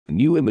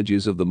New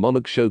images of the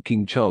monarch show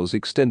King Charles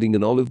extending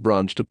an olive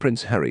branch to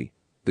Prince Harry.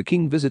 The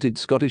King visited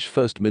Scottish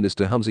First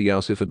Minister Humza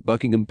Yousaf at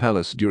Buckingham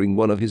Palace during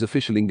one of his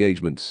official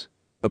engagements.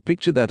 A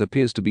picture that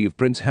appears to be of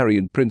Prince Harry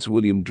and Prince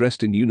William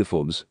dressed in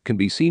uniforms can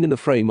be seen in a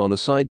frame on a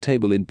side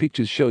table in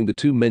pictures showing the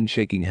two men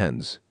shaking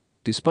hands.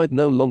 Despite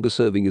no longer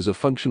serving as a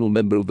functional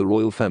member of the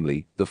royal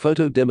family, the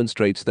photo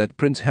demonstrates that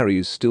Prince Harry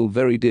is still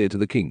very dear to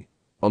the King.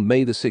 On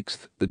May the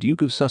 6th, the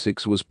Duke of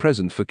Sussex was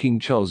present for King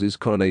Charles's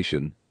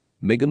coronation.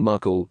 Meghan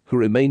Markle, who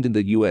remained in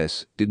the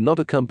US, did not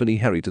accompany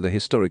Harry to the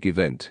historic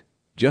event.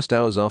 Just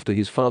hours after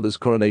his father's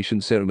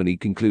coronation ceremony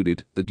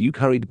concluded, the Duke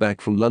hurried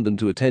back from London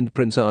to attend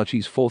Prince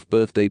Archie's 4th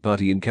birthday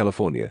party in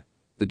California.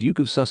 The Duke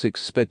of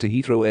Sussex sped to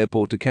Heathrow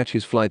Airport to catch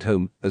his flight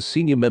home, as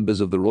senior members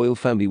of the royal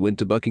family went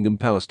to Buckingham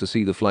Palace to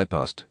see the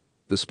flypast.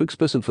 The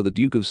spokesperson for the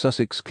Duke of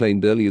Sussex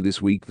claimed earlier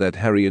this week that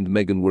Harry and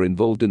Meghan were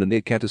involved in a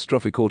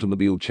near-catastrophic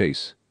automobile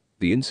chase.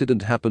 The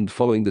incident happened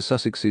following the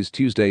Sussexes'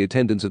 Tuesday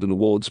attendance at an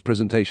awards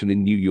presentation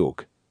in New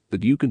York. The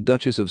Duke and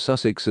Duchess of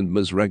Sussex and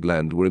Ms.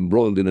 Ragland were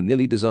embroiled in a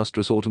nearly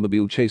disastrous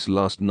automobile chase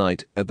last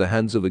night at the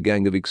hands of a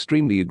gang of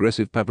extremely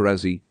aggressive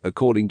paparazzi,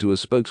 according to a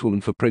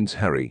spokeswoman for Prince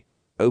Harry.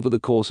 Over the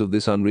course of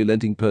this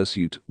unrelenting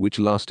pursuit, which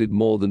lasted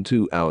more than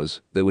 2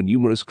 hours, there were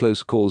numerous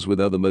close calls with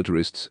other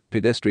motorists,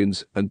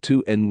 pedestrians, and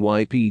 2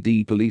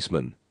 NYPD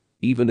policemen.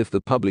 Even if the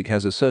public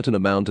has a certain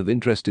amount of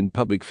interest in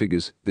public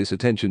figures, this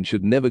attention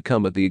should never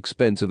come at the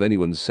expense of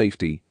anyone's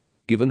safety.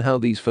 Given how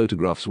these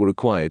photographs were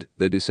acquired,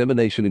 their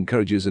dissemination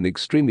encourages an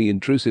extremely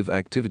intrusive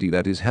activity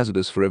that is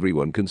hazardous for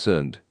everyone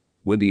concerned.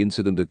 When the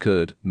incident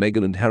occurred,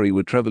 Meghan and Harry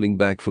were traveling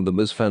back from the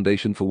Ms.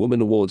 Foundation for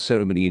Women Awards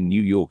ceremony in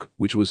New York,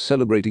 which was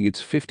celebrating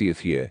its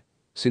 50th year.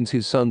 Since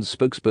his son's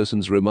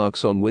spokesperson's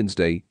remarks on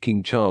Wednesday,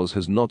 King Charles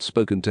has not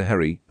spoken to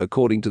Harry,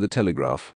 according to the Telegraph.